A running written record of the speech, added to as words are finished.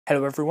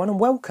Hello everyone and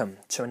welcome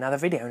to another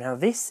video. Now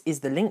this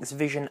is the Linx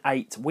Vision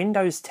 8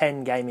 Windows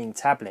 10 gaming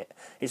tablet.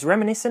 It's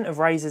reminiscent of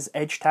Razer's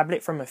Edge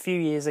tablet from a few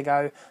years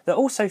ago that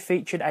also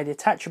featured a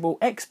detachable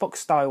Xbox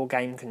style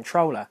game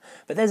controller.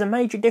 But there's a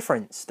major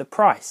difference, the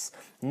price.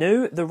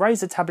 New, the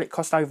Razer tablet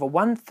cost over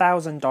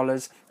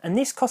 $1,000 and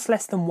this costs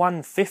less than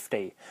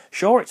 $150.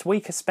 Sure, it's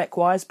weaker spec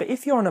wise, but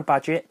if you're on a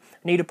budget,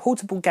 need a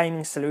portable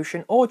gaming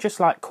solution or just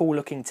like cool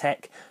looking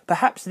tech,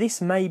 perhaps this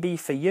may be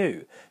for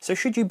you. So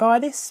should you buy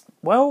this?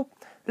 Well,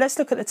 let's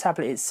look at the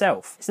tablet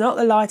itself. It's not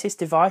the lightest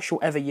device you'll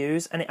ever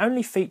use and it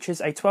only features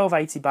a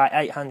 1280 by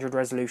 800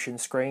 resolution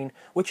screen,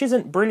 which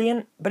isn't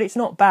brilliant, but it's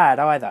not bad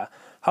either.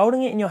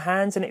 Holding it in your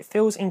hands and it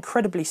feels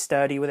incredibly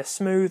sturdy with a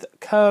smooth,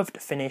 curved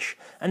finish,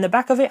 and the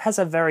back of it has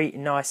a very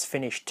nice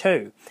finish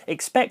too.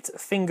 Expect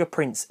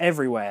fingerprints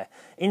everywhere.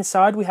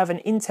 Inside we have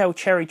an Intel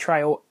Cherry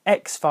Trail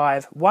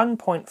X5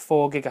 1.4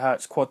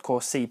 GHz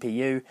quad-core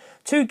CPU,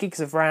 2 GB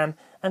of RAM,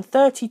 and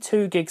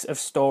 32 GB of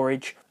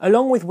storage,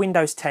 along with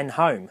Windows 10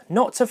 Home.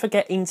 Not to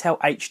forget Intel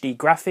HD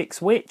graphics,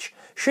 which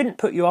shouldn't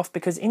put you off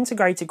because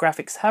integrated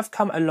graphics have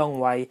come a long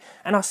way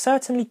and are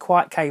certainly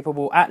quite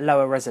capable at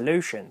lower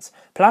resolutions.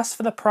 Plus,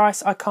 for the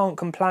price, I can't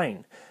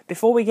complain.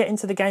 Before we get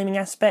into the gaming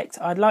aspect,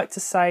 I'd like to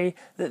say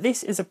that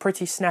this is a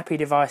pretty snappy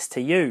device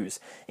to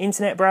use.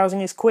 Internet browsing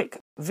is quick,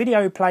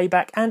 video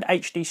playback and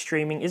HD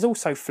streaming is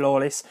also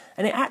flawless,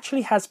 and it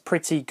actually has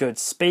pretty good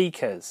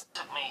speakers. It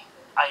took me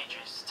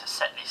ages to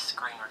set this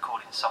screen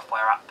recording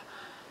software up,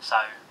 so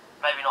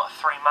maybe not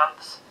 3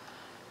 months.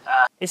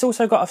 It's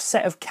also got a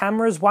set of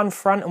cameras, one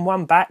front and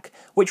one back,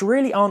 which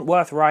really aren't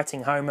worth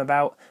writing home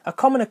about. A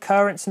common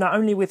occurrence not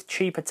only with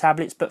cheaper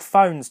tablets but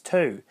phones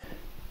too.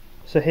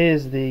 So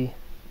here's the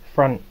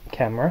front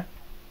camera.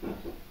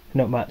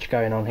 Not much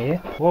going on here.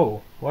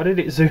 Whoa, why did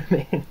it zoom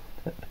in?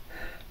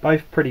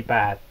 Both pretty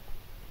bad.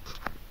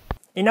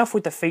 Enough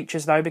with the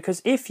features though,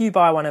 because if you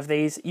buy one of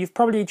these, you've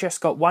probably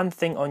just got one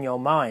thing on your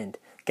mind: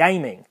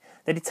 gaming.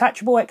 The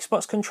detachable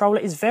Xbox controller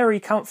is very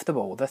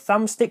comfortable, the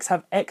thumbsticks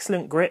have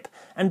excellent grip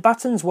and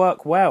buttons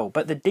work well,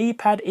 but the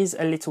D-pad is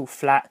a little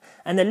flat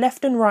and the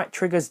left and right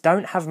triggers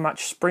don't have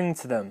much spring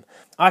to them.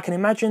 I can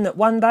imagine that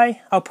one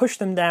day I'll push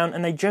them down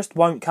and they just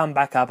won't come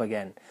back up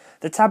again.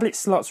 The tablet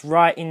slots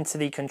right into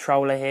the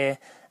controller here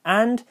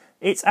and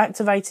it's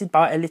activated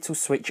by a little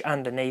switch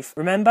underneath.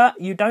 Remember,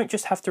 you don't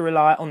just have to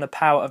rely on the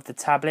power of the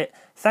tablet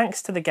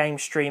thanks to the game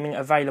streaming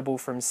available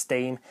from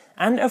Steam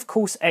and of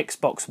course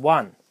Xbox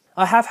One.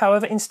 I have,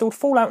 however, installed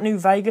Fallout New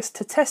Vegas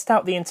to test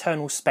out the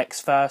internal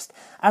specs first,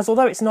 as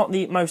although it's not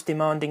the most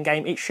demanding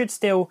game, it should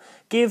still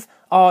give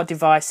our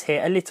device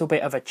here a little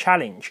bit of a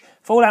challenge.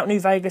 Fallout New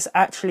Vegas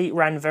actually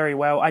ran very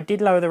well. I did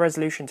lower the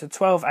resolution to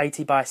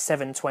 1280 by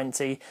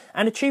 720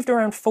 and achieved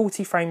around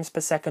 40 frames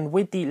per second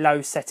with the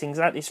low settings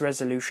at this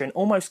resolution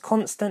almost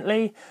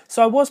constantly,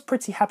 so I was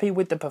pretty happy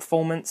with the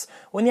performance.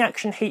 When the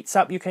action heats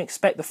up you can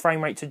expect the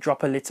frame rate to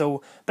drop a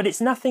little, but it's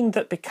nothing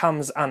that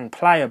becomes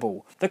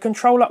unplayable. The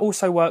controller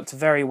also worked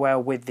very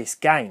well with this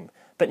game.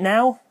 But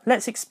now,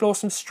 let's explore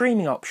some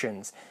streaming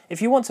options.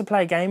 If you want to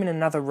play a game in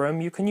another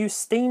room, you can use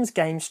Steam's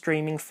game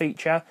streaming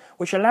feature,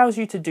 which allows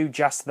you to do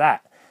just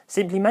that.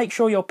 Simply make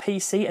sure your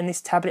PC and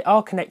this tablet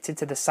are connected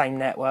to the same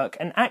network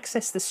and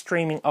access the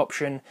streaming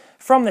option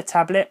from the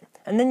tablet,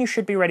 and then you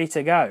should be ready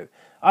to go.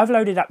 I've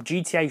loaded up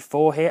GTA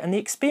 4 here and the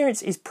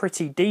experience is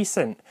pretty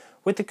decent,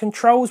 with the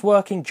controls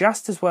working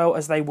just as well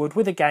as they would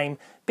with a game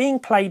being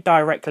played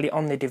directly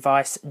on the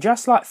device,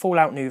 just like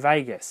Fallout New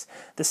Vegas.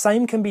 The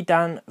same can be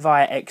done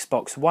via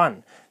Xbox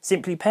One.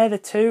 Simply pair the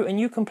two and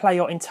you can play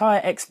your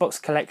entire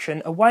Xbox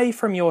collection away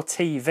from your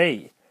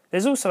TV.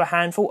 There's also a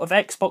handful of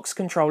Xbox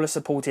controller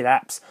supported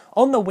apps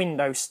on the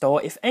Windows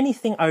Store if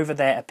anything over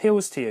there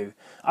appeals to you.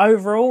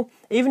 Overall,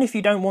 even if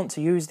you don't want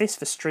to use this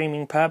for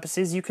streaming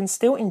purposes, you can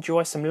still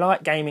enjoy some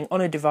light gaming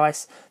on a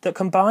device that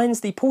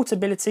combines the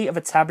portability of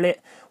a tablet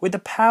with the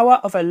power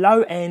of a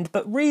low-end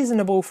but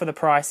reasonable for the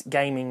price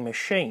gaming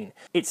machine.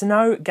 It's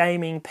no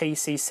gaming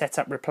PC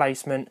setup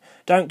replacement,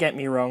 don't get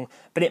me wrong,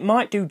 but it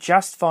might do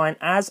just fine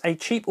as a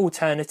cheap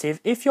alternative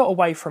if you're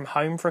away from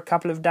home for a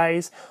couple of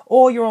days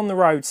or you're on the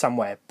road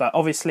somewhere, but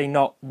obviously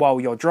not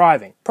while you're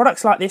driving.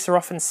 Products like this are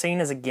often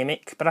seen as a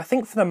gimmick, but I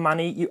think for the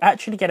money you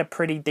actually get a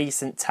pretty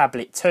decent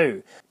tablet too.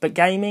 But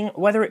gaming,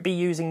 whether it be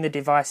using the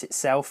device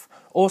itself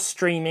or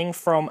streaming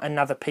from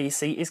another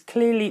PC, is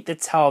clearly the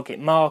target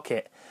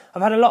market.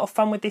 I've had a lot of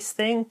fun with this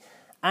thing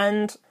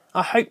and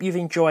I hope you've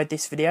enjoyed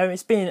this video.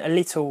 It's been a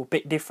little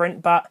bit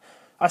different, but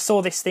I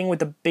saw this thing with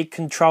the big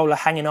controller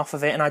hanging off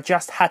of it and I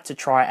just had to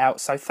try it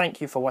out, so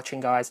thank you for watching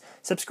guys.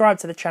 Subscribe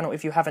to the channel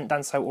if you haven't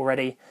done so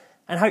already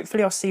and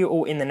hopefully I'll see you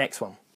all in the next one.